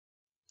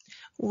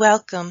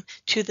Welcome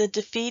to the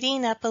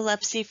Defeating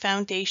Epilepsy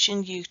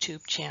Foundation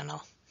YouTube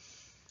channel.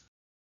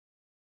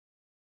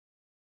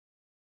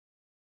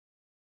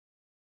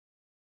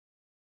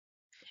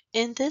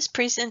 In this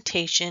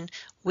presentation,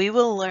 we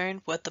will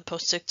learn what the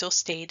postictal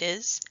state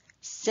is,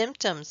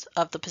 symptoms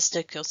of the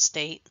postictal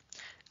state,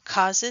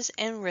 causes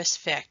and risk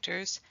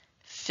factors,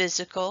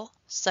 physical,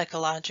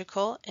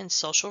 psychological, and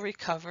social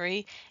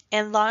recovery,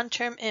 and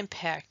long-term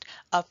impact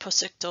of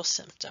postictal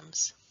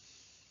symptoms.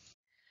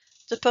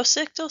 The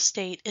postictal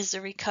state is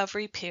the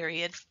recovery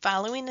period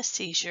following a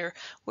seizure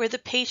where the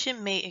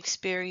patient may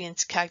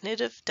experience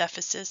cognitive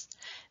deficits,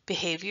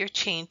 behavior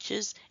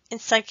changes, and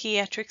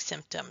psychiatric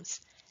symptoms.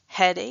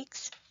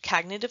 Headaches,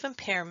 cognitive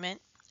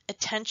impairment,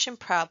 attention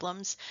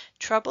problems,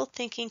 trouble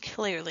thinking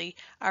clearly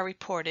are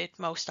reported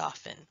most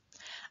often.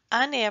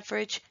 On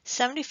average,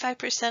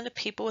 75% of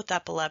people with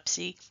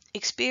epilepsy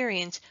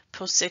experience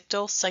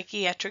postictal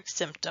psychiatric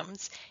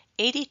symptoms.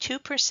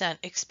 82%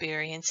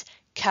 experience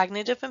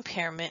cognitive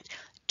impairment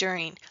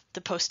during the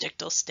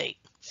postictal state.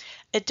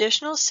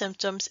 Additional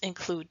symptoms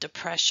include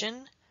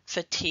depression,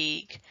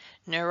 fatigue,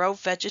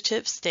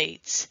 neurovegetative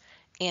states,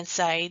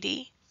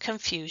 anxiety,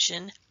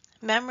 confusion,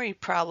 memory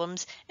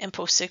problems, and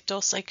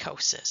postictal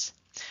psychosis.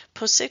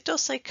 Postictal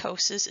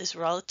psychosis is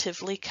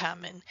relatively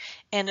common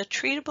and a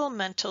treatable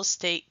mental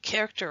state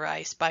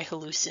characterized by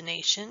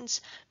hallucinations,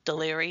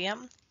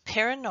 delirium,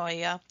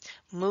 paranoia,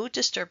 mood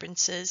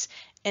disturbances,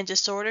 and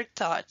disordered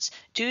thoughts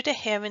due to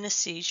having a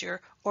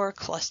seizure or a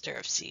cluster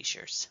of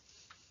seizures.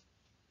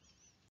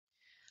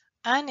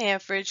 On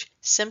average,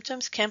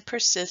 symptoms can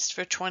persist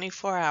for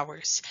 24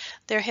 hours.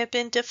 There have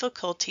been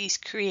difficulties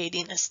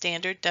creating a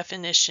standard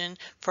definition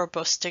for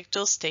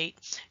postictal state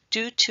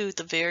due to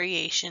the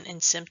variation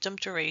in symptom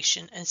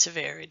duration and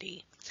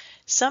severity.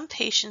 Some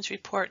patients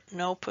report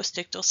no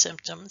postictal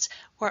symptoms,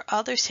 where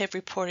others have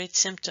reported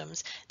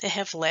symptoms that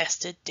have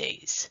lasted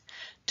days.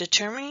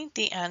 Determining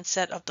the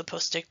onset of the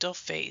postictal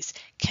phase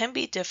can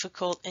be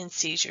difficult in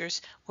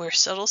seizures where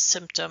subtle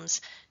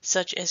symptoms,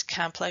 such as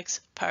complex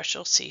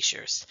partial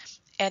seizures.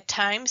 At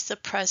times, the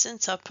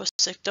presence of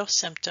postictal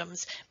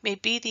symptoms may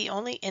be the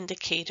only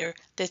indicator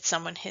that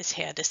someone has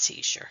had a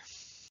seizure.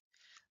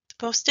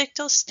 The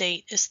postictal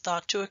state is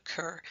thought to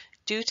occur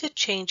due to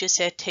changes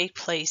that take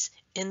place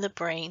in the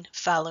brain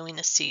following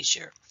a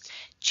seizure.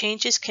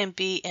 Changes can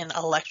be in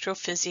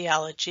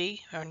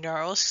electrophysiology or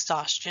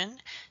neuroexhaustion,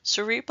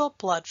 cerebral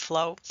blood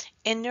flow,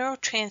 and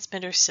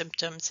neurotransmitter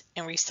symptoms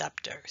and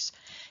receptors.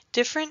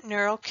 Different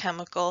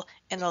neurochemical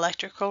and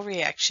electrical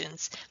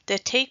reactions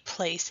that take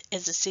place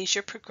as the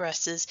seizure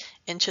progresses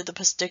into the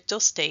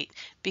postictal state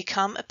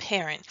become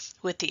apparent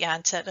with the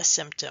onset of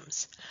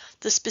symptoms.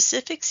 The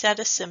specific set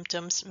of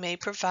symptoms may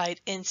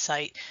provide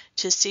insight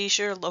to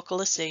seizure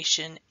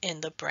localization in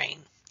the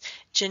brain.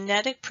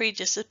 Genetic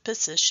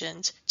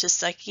predispositions to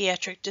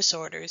psychiatric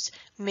disorders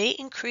may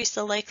increase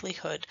the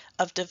likelihood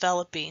of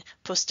developing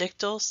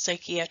postictal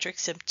psychiatric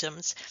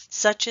symptoms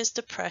such as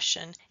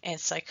depression and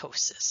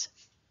psychosis.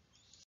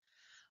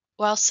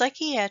 While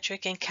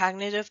psychiatric and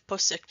cognitive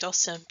postictal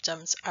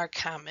symptoms are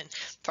common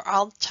for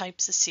all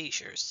types of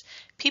seizures,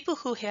 people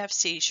who have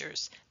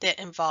seizures that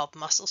involve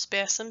muscle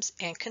spasms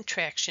and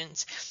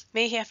contractions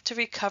may have to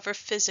recover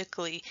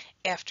physically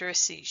after a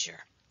seizure.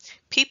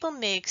 People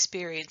may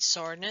experience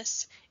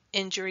soreness,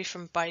 injury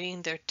from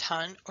biting their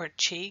tongue or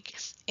cheek,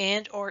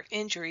 and/or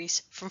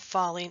injuries from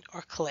falling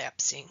or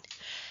collapsing.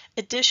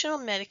 Additional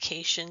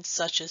medications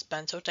such as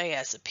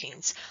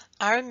benzodiazepines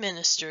are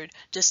administered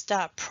to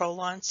stop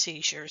prolonged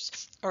seizures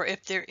or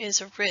if there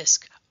is a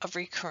risk of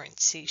recurrent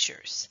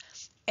seizures.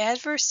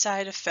 Adverse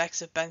side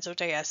effects of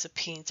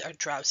benzodiazepines are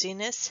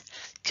drowsiness,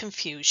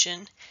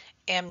 confusion,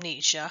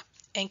 amnesia,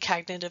 and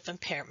cognitive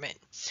impairment,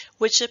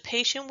 which the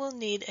patient will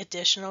need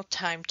additional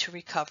time to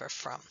recover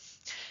from.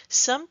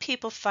 Some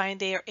people find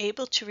they are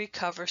able to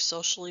recover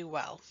socially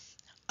well.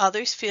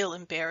 Others feel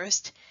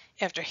embarrassed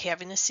after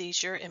having a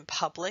seizure in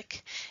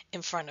public,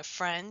 in front of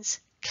friends,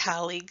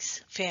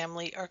 colleagues,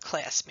 family, or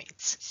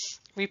classmates.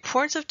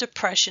 Reports of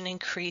depression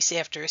increase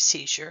after a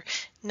seizure,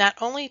 not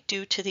only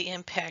due to the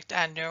impact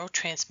on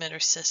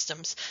neurotransmitter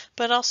systems,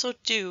 but also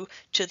due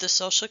to the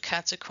social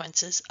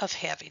consequences of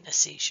having a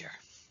seizure.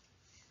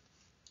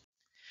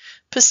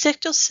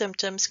 Postictal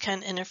symptoms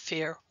can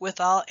interfere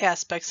with all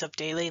aspects of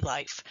daily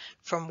life,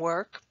 from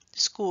work,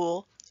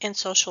 school, and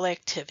social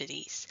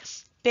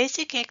activities.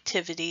 Basic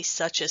activities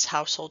such as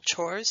household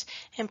chores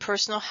and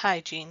personal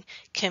hygiene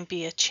can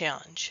be a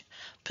challenge.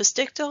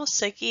 Postictal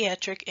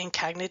psychiatric and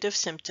cognitive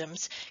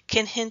symptoms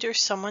can hinder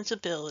someone's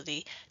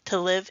ability to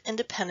live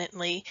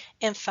independently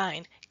and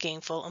find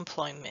gainful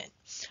employment.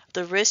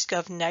 The risk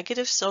of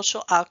negative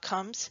social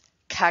outcomes,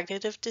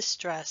 cognitive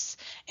distress,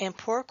 and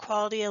poor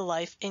quality of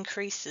life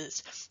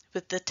increases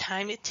with the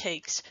time it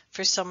takes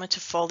for someone to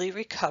fully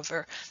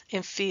recover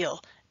and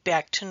feel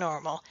back to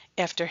normal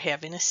after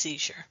having a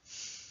seizure.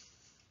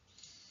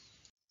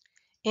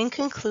 In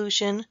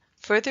conclusion,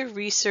 further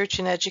research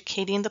and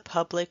educating the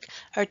public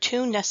are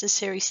two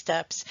necessary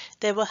steps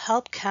that will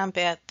help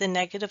combat the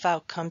negative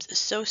outcomes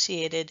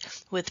associated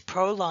with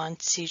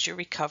prolonged seizure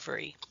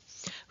recovery.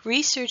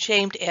 Research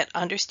aimed at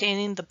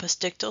understanding the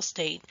postictal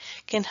state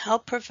can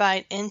help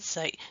provide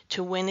insight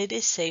to when it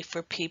is safe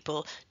for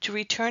people to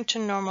return to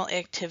normal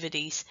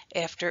activities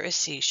after a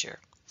seizure.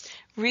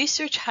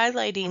 Research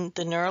highlighting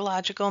the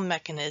neurological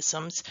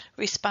mechanisms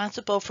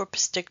responsible for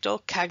postictal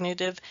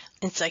cognitive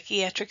and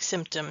psychiatric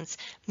symptoms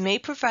may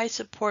provide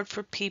support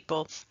for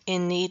people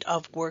in need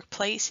of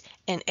workplace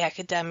and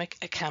academic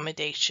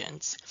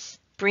accommodations.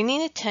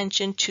 Bringing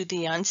attention to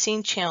the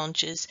unseen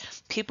challenges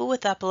people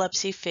with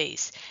epilepsy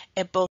face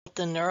at both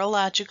the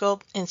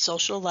neurological and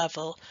social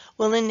level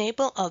will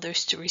enable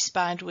others to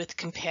respond with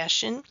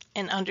compassion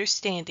and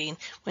understanding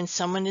when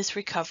someone is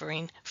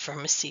recovering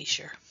from a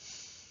seizure.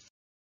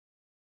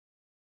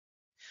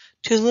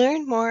 To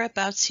learn more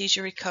about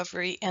seizure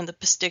recovery and the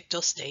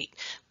postictal state,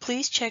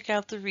 please check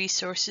out the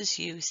resources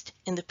used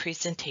in the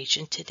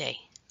presentation today.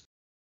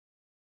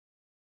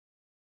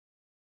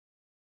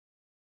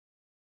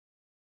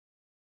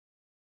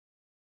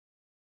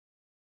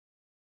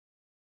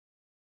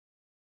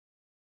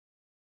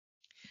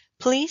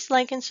 Please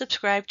like and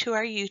subscribe to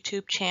our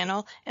YouTube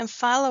channel and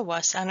follow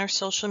us on our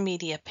social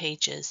media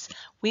pages.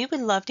 We would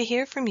love to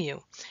hear from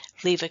you.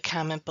 Leave a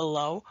comment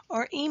below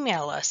or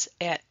email us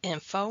at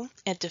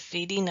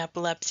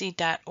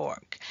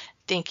info@defeatingepilepsy.org.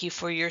 Thank you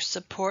for your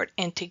support,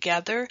 and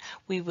together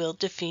we will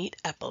defeat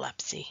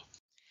epilepsy.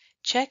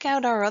 Check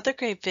out our other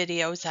great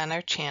videos on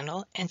our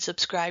channel and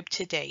subscribe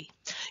today.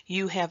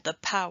 You have the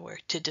power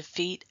to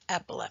defeat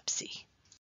epilepsy.